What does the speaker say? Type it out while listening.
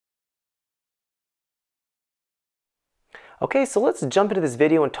Okay, so let's jump into this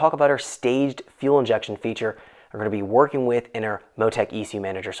video and talk about our staged fuel injection feature we're going to be working with in our Motec ECU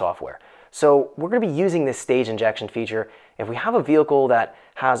Manager software. So we're going to be using this stage injection feature if we have a vehicle that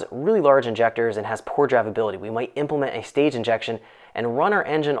has really large injectors and has poor drivability. We might implement a stage injection and run our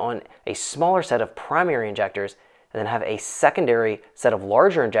engine on a smaller set of primary injectors and then have a secondary set of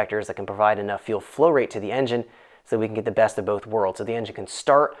larger injectors that can provide enough fuel flow rate to the engine so that we can get the best of both worlds. So the engine can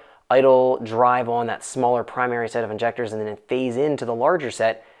start, idle, drive on that smaller primary set of injectors and then phase into the larger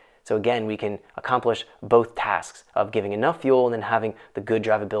set. So again, we can accomplish both tasks of giving enough fuel and then having the good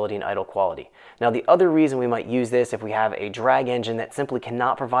drivability and idle quality. Now the other reason we might use this if we have a drag engine that simply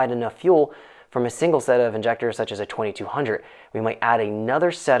cannot provide enough fuel from a single set of injectors such as a 2200, we might add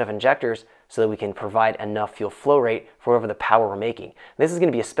another set of injectors so that we can provide enough fuel flow rate for whatever the power we're making. This is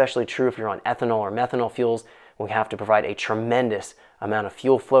going to be especially true if you're on ethanol or methanol fuels. We have to provide a tremendous amount of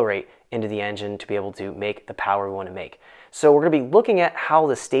fuel flow rate into the engine to be able to make the power we want to make. So we're going to be looking at how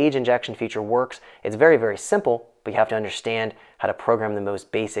the stage injection feature works. It's very, very simple, but you have to understand how to program the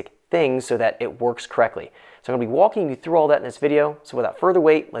most basic things so that it works correctly. So I'm going to be walking you through all that in this video. So without further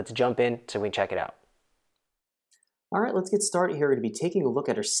wait, let's jump in so we can check it out. All right, let's get started here. We're going to be taking a look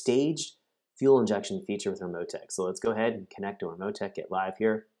at our staged fuel injection feature with our Motec. So let's go ahead and connect to our Motec, get live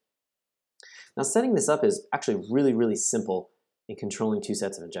here. Now setting this up is actually really, really simple in controlling two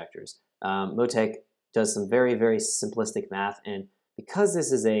sets of injectors. Motec does some very, very simplistic math, and because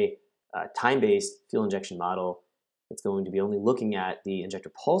this is a time-based fuel injection model, it's going to be only looking at the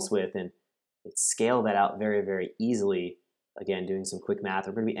injector pulse width and scale that out very, very easily. Again, doing some quick math,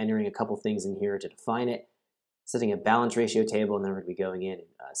 we're going to be entering a couple things in here to define it, setting a balance ratio table, and then we're going to be going in and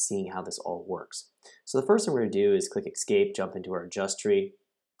seeing how this all works. So the first thing we're going to do is click Escape, jump into our Adjust tree,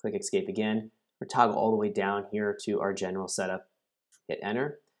 click Escape again. We're toggle all the way down here to our general setup, hit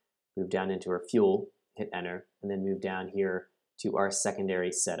Enter, move down into our fuel, hit Enter, and then move down here to our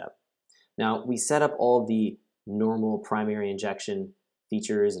secondary setup. Now, we set up all the normal primary injection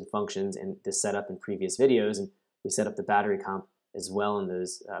features and functions in the setup in previous videos, and we set up the battery comp as well in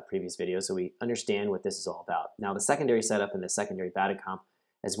those previous videos, so we understand what this is all about. Now, the secondary setup and the secondary battery comp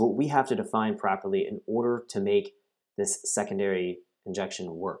is what we have to define properly in order to make this secondary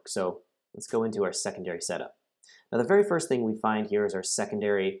injection work. So let's go into our secondary setup. Now, the very first thing we find here is our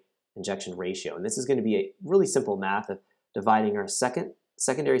secondary injection ratio, and this is going to be a really simple math of dividing our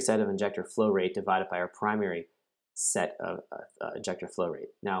secondary set of injector flow rate divided by our primary set of injector flow rate.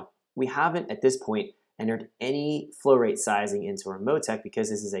 Now, we haven't at this point entered any flow rate sizing into our Motec because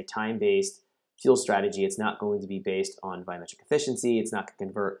this is a time-based fuel strategy. It's not going to be based on volumetric efficiency. It's not going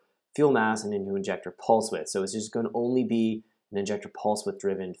to convert fuel mass into injector pulse width. So it's just going to only be an injector pulse width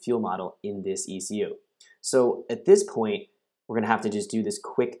driven fuel model in this ECU. So at this point, we're going to have to just do this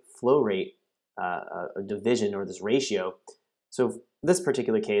quick flow rate division or this ratio. So for this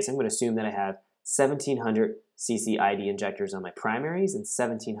particular case, I'm going to assume that I have 1700 cc ID injectors on my primaries and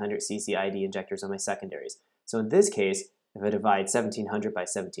 1700 cc ID injectors on my secondaries. So in this case, if I divide 1700 by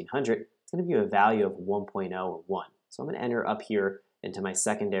 1700, it's going to give you a value of 1.0 or 1. So I'm going to enter up here into my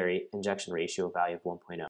secondary injection ratio value of 1.0.